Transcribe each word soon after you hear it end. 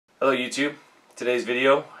Hello YouTube. Today's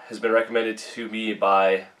video has been recommended to me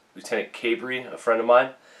by Lieutenant Cabry, a friend of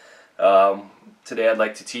mine. Today I'd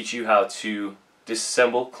like to teach you how to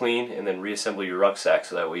disassemble, clean, and then reassemble your rucksack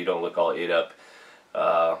so that way you don't look all ate up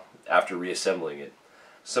after reassembling it.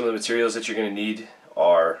 Some of the materials that you're going to need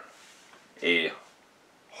are a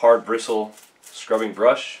hard bristle scrubbing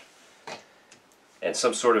brush and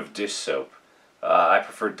some sort of dish soap. I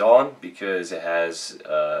prefer Dawn because it has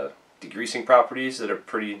degreasing properties that are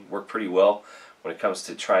work pretty well when it comes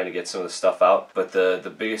to trying to get some of the stuff out. But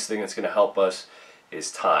the biggest thing that's going to help us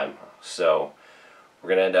is time. So we're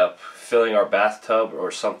going to end up filling our bathtub or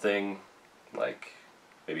something like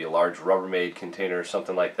maybe a large Rubbermaid container or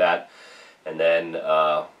something like that, and then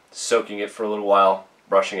soaking it for a little while,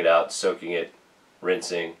 brushing it out, soaking it,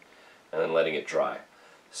 rinsing, and then letting it dry.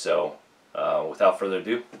 So without further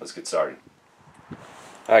ado, let's get started.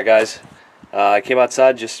 Alright guys, I came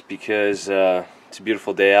outside just because it's a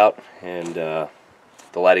beautiful day out and the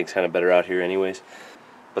lighting's kind of better out here anyways.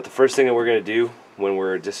 But the first thing that we're going to do when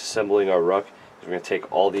we're disassembling our ruck is we're going to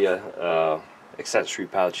take all the accessory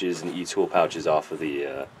pouches and e-tool pouches off of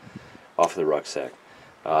the rucksack.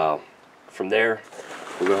 From there,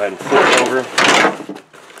 we'll go ahead and flip it over.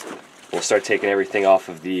 We'll start taking everything off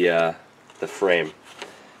of the frame.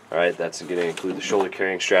 All right, that's going to include the shoulder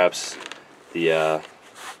carrying straps, the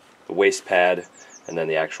waist pad, and then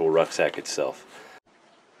the actual rucksack itself.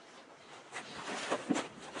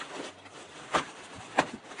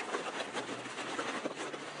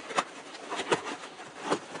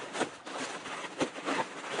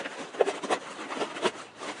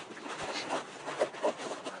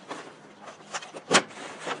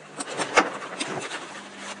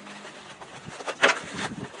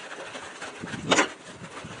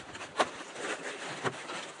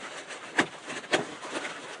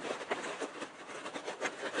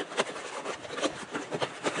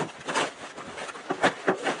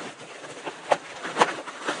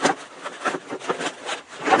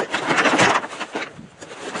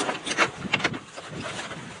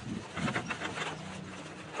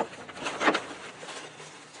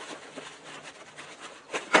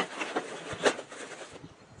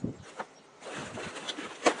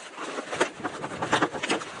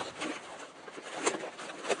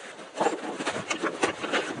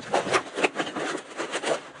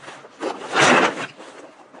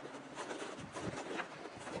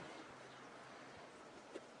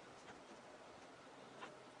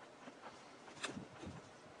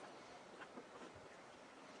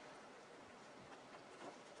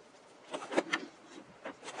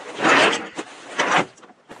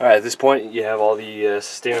 Alright, at this point you have all the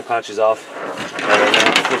sustainment pouches off.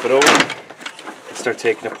 Now flip it over and start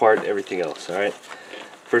taking apart everything else. Alright,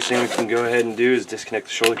 first thing we can go ahead and do is disconnect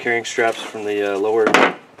the shoulder carrying straps from the lower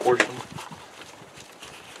portion.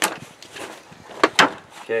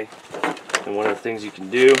 Okay, and one of the things you can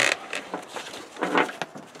do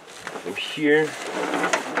from here,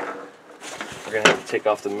 we're going to have to take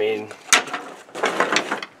off the main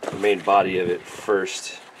body of it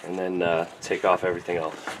first, and then take off everything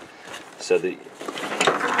else. So the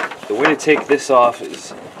way to take this off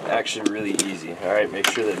is actually really easy. All right, make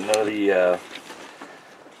sure that none of the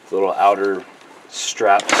little outer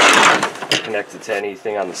straps are connected to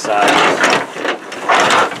anything on the sides.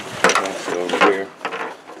 Okay, so over here,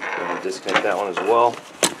 I'm going to disconnect that one as well.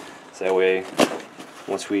 So that way,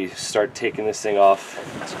 once we start taking this thing off,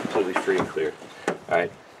 it's completely free and clear. All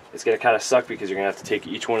right, it's going to kind of suck because you're going to have to take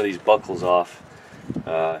each one of these buckles off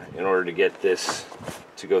in order to get this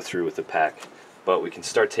to go through with the pack, but we can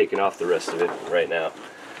start taking off the rest of it right now.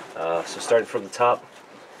 So starting from the top,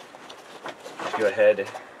 go ahead.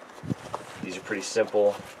 These are pretty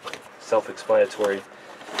simple, self-explanatory.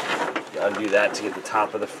 Undo that to get the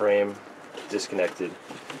top of the frame disconnected.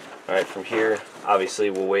 Alright, from here,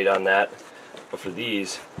 obviously we'll wait on that, but for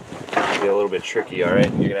these, it'll be a little bit tricky.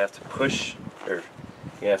 Alright, you're going to have to push, or you're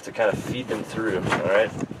going to have to kind of feed them through.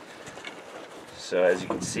 Alright. So as you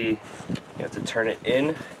can see, you have to turn it in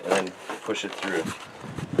and then push it through.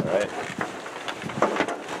 Alright.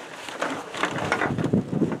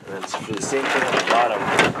 And then for the same thing on the bottom,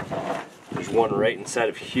 there's one right inside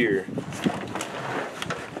of here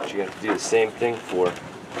that you're going to have to do the same thing for.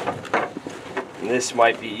 And this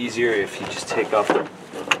might be easier if you just take off the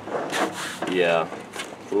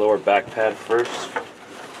lower back pad first.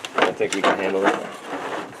 I think we can handle it.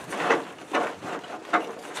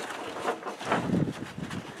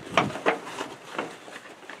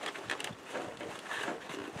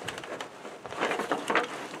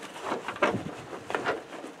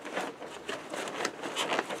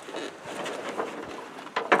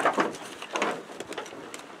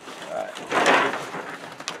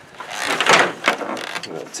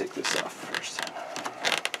 Let's take this off first.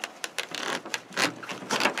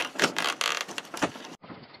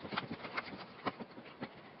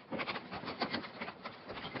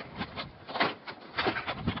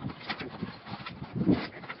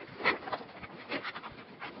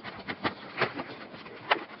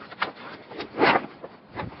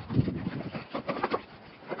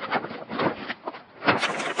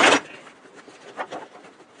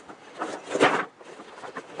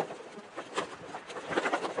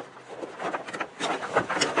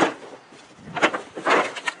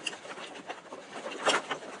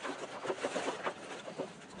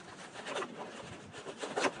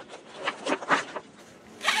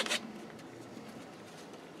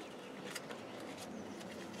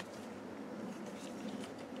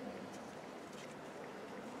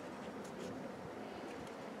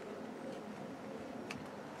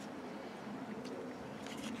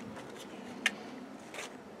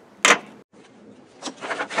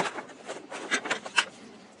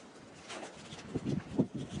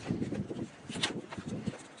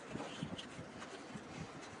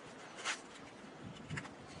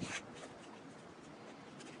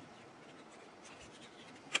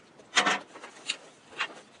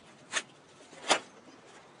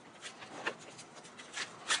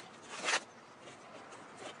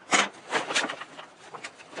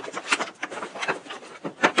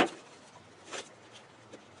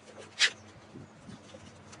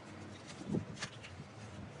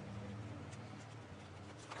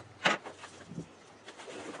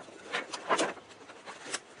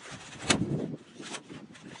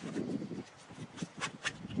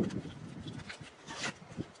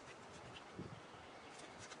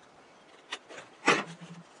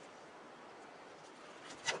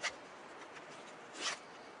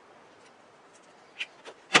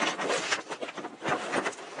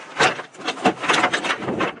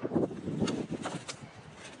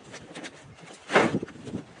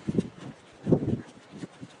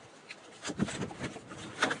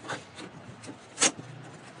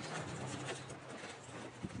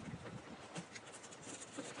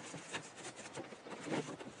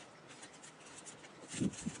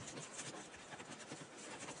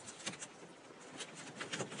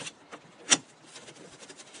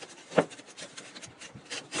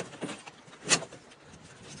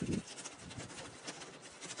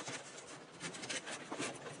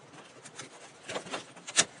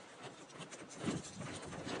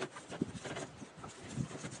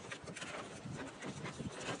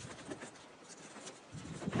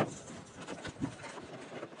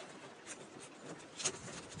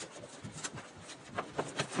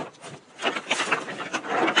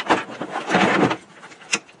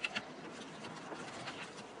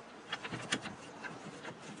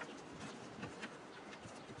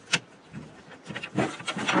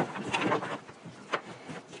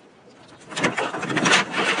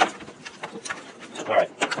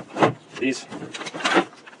 These. Pretty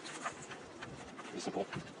simple.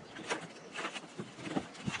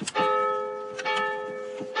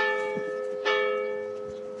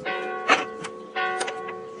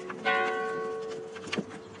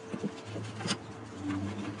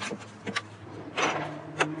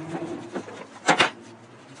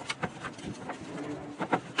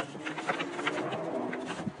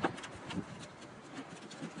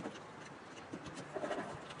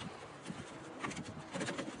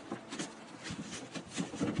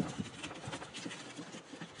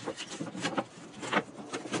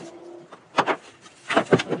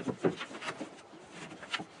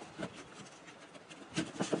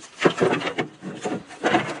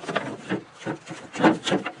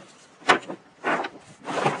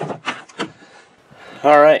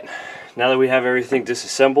 Alright, now that we have everything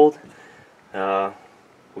disassembled, we'll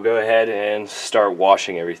go ahead and start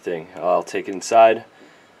washing everything. I'll take it inside,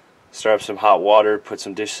 start up some hot water, put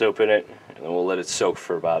some dish soap in it, and then we'll let it soak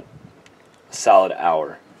for about a solid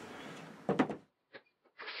hour.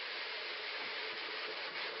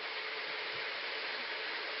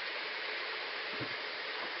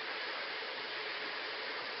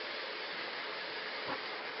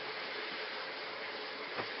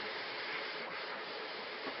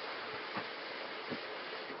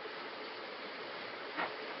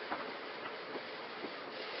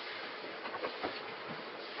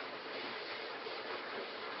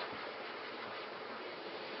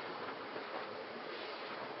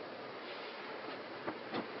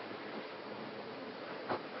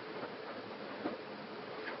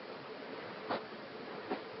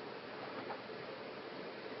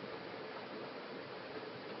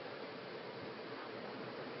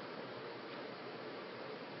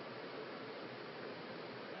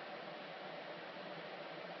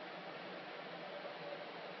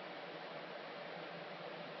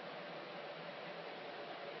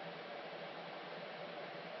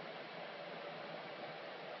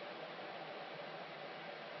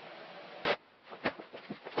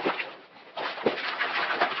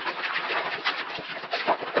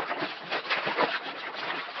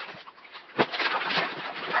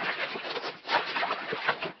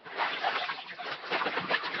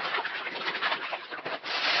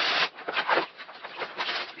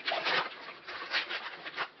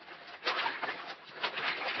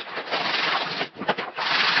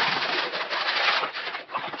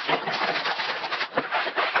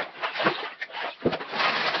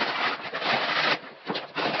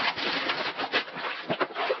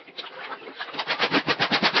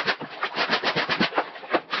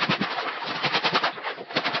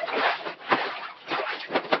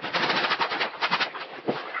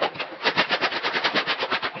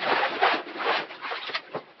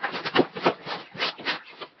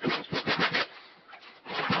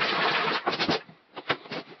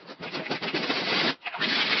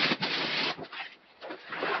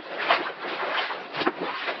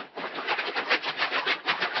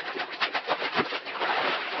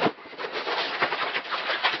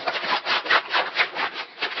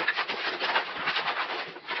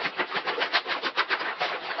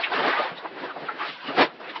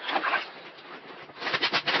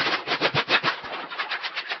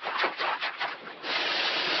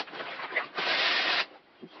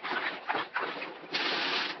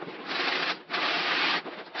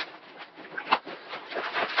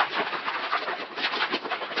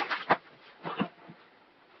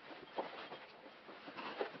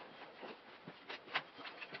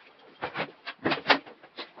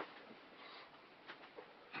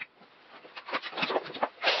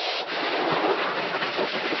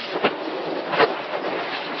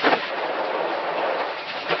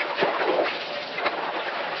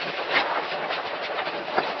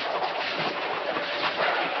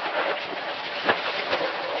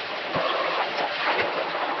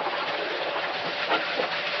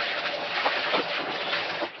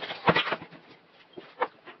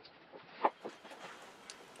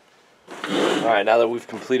 Alright, now that we've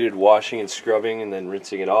completed washing and scrubbing and then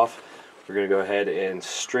rinsing it off, we're going to go ahead and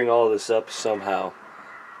string all of this up somehow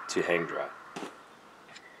to hang dry.